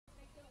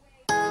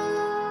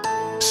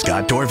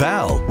Scott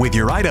Dorval with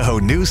your Idaho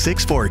News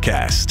 6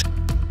 forecast.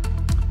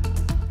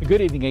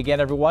 Good evening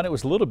again, everyone. It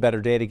was a little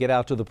better day to get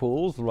out to the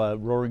pools.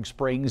 Roaring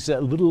Springs, a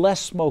little less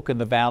smoke in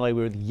the valley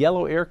with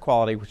yellow air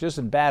quality, which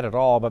isn't bad at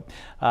all, but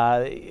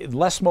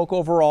less smoke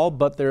overall,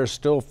 but there's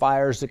still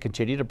fires that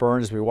continue to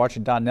burn as we're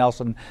watching Don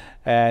Nelson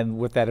and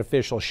with that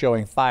official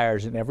showing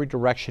fires in every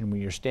direction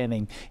when you're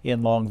standing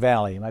in Long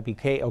Valley. It might be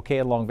okay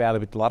in Long Valley,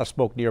 but a lot of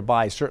smoke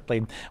nearby,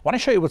 certainly. I want to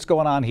show you what's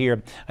going on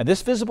here. And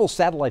this visible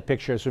satellite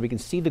picture, so we can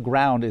see the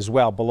ground as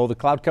well below the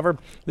cloud cover.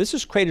 This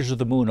is craters of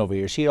the moon over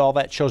here. See all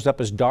that shows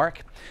up as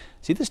dark?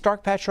 See this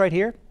dark patch right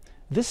here?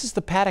 This is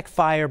the Paddock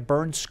Fire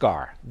burn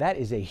scar. That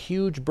is a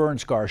huge burn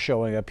scar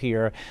showing up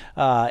here.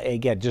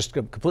 Again, just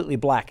completely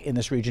black in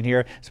this region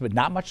here. So, but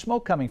not much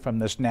smoke coming from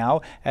this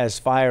now as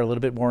fire a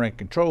little bit more in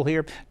control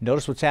here.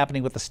 Notice what's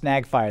happening with the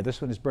snag fire.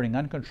 This one is burning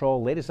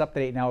uncontrolled. Latest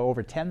update now,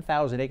 over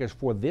 10,000 acres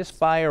for this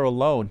fire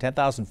alone.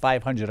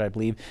 10,500, I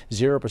believe.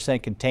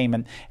 0%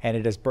 containment, and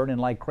it is burning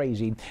like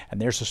crazy.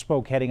 And there's the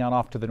smoke heading on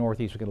off to the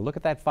northeast. We're going to look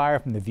at that fire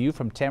from the view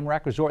from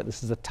Tamarack Resort.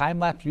 This is a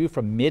time-lapse view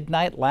from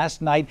midnight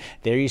last night.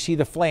 There you see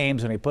the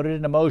flames. When we put it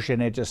into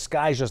motion,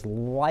 sky's just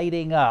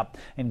lighting up.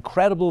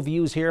 Incredible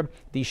views here.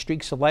 These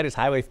streaks of light as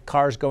highway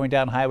cars going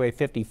down Highway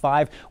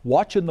 55.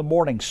 Watch in the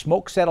morning,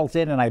 smoke settles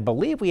in, and I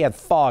believe we had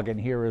fog in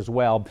here as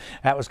well.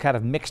 That was kind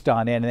of mixed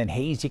on in, and then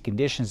hazy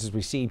conditions as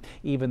we see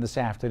even this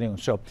afternoon.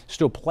 So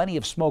still plenty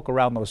of smoke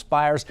around those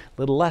fires. A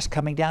little less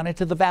coming down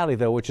into the valley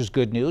though, which is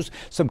good news.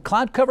 Some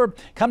cloud cover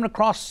coming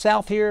across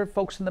south here,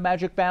 folks in the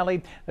Magic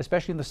Valley,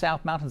 especially in the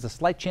South Mountains. A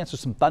slight chance of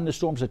some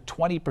thunderstorms, a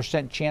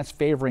 20% chance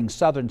favoring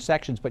southern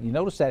sections, but you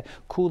notice that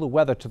cooler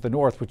weather to the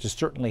north, which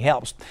certainly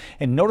helps.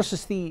 And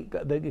notice the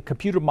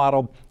computer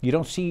model, you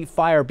don't see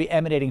fire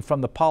emanating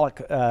from the Pollock,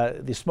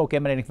 the smoke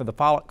emanating from the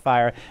Pollock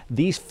fire.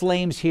 These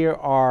flames here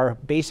are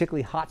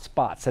basically hot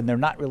spots, and they're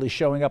not really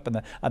showing up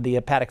on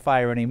the Paddock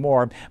fire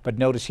anymore. But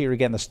notice here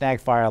again the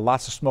snag fire,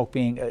 lots of smoke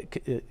being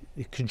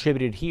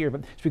contributed here.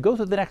 But as we go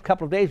through the next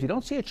couple of days, we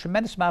don't see a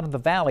tremendous amount in the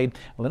valley.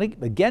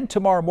 Again,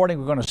 tomorrow morning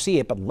we're going to see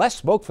it, but less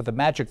smoke for the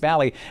Magic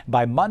Valley.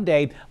 By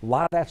Monday, a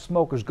lot of that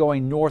smoke is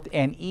going north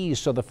and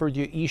east, so the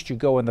further east you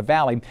go in the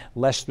valley,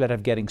 less threat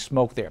of getting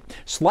smoke there.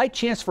 Slight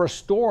chance for a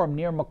storm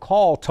near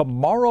McCall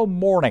tomorrow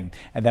morning,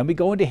 and then we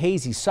go into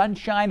hazy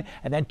sunshine,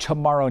 and then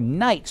tomorrow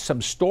night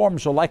some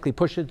storms will likely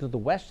push into the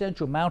west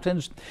central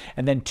mountains,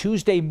 and then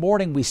Tuesday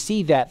morning we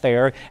see that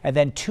there, and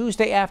then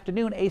Tuesday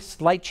afternoon a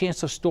slight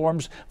chance of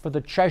storms for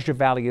the Treasure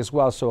Valley as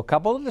well. So a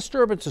couple of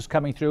disturbances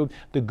coming through.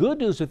 The good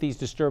news with these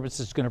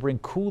disturbances is going to bring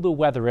cooler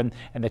weather in,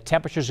 and the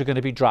temperatures are going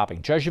to be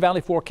dropping. Treasure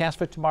Valley forecast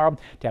for tomorrow,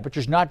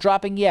 temperatures not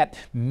dropping yet.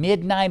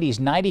 Mid-90s,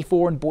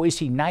 94 in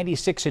Boise,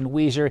 96 in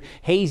Weiser.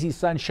 Hazy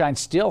sunshine,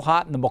 still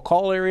hot in the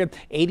McCall area.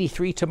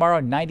 83 tomorrow,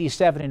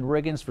 97 in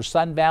Riggins. For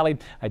Sun Valley,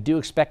 I do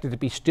expect it to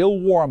be still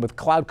warm with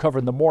cloud cover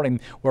in the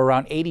morning. We're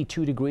around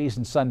 82 degrees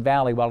in Sun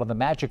Valley, while in the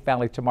Magic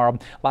Valley tomorrow,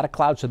 a lot of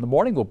clouds in the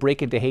morning will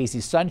break into hazy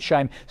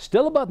sunshine.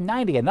 Still above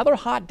 90. Another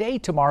hot day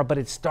tomorrow, but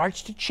it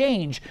starts to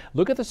change.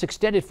 Look at this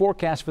extended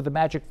forecast for the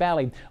Magic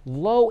Valley.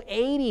 Low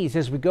 80s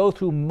as we go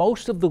through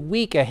most of the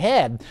week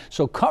ahead.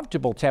 So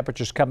comfortable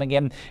temperatures coming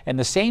in. And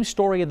the same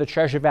story in the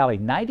Treasure Valley.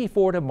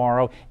 94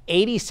 tomorrow,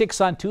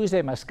 86 on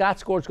Tuesday. My Scott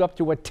scores go up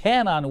to a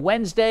 10 on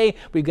Wednesday.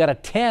 We've got a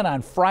 10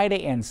 on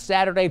Friday and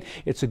Saturday.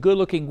 It's a good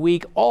looking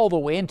week all the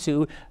way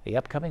into the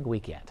upcoming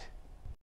weekend.